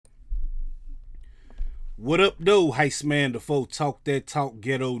What up, though, Heist man? The foe talk that talk,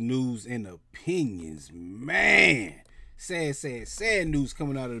 ghetto news and opinions, man. Sad news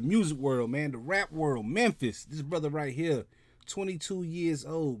coming out of the music world, man. The rap world, Memphis. This brother right here, 22 years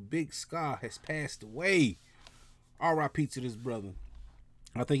old, Big Scarr, has passed away. R.I.P to this brother.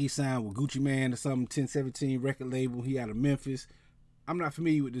 I think he signed with Gucci Man or something, 1017 record label. He out of Memphis. I'm not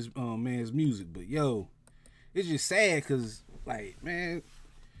familiar with this man's music, but yo, it's just sad because, like, man,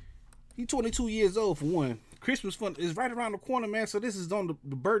 he 22 years old for one. Christmas fun is right around the corner, man. So this is on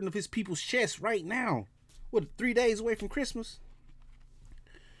the burden of his people's chest right now. What, 3 days away from Christmas?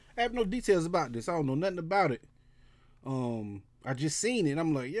 I have no details about this. I don't know nothing about it. I just seen it.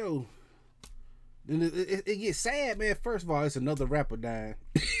 I'm like, yo. Then it gets sad, man. First of all, it's another rapper dying.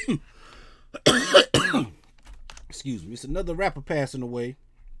 Excuse me. It's another rapper passing away.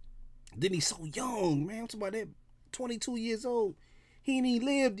 Then he's so young, man. I'm talking about that 22 years old. He ain't even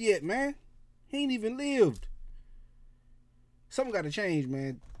lived yet, man. He ain't even lived. Something got to change,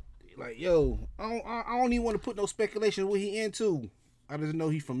 man. Like, yo, I don't even want to put no speculation what he into. I just know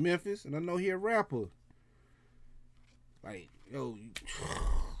he from Memphis, and I know he a rapper. Like, yo,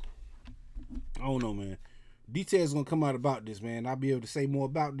 I don't know, man. Details gonna come out about this, man. I'll be able to say more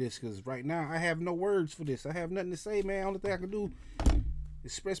about this, because right now I have no words for this. I have nothing to say, man. Only thing I can do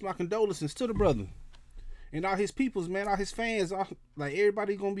is express my condolences to the brother. And all his peoples, man, all his fans, like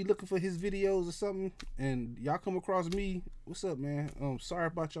everybody gonna be looking for his videos or something. And y'all come across me, what's up, man? Sorry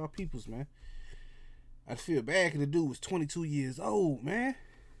about y'all peoples, man. I feel bad because the dude was 22 years old, man.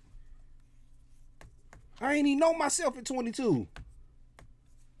 I ain't even know myself at 22.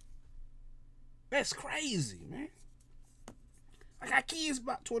 That's crazy, man. I got kids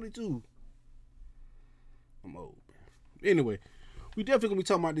about 22. I'm old, man. Anyway. We definitely gonna be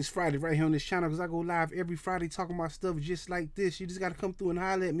talking about this Friday right here on this channel, because I go live every Friday talking about stuff just like this. You just gotta come through and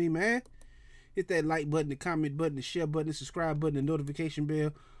holler at me, man. Hit that like button, the comment button, the share button, the subscribe button, the notification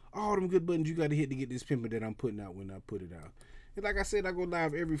bell. All them good buttons you gotta hit to get this pimping that I'm putting out when I put it out. And like I said, I go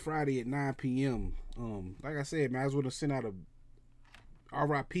live every Friday at 9 p.m. Like I said, man, I was gonna send out a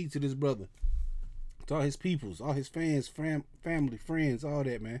R.I.P to this brother. To all his peoples, all his fans, family, friends, all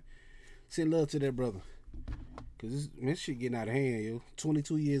that, man. Send love to that brother. Cause this shit getting out of hand, yo.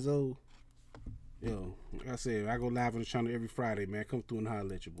 22 years old. Yo, like I said, I go live on the channel every Friday, man. Come through and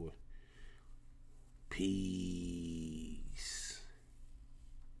holler at your boy. Peace.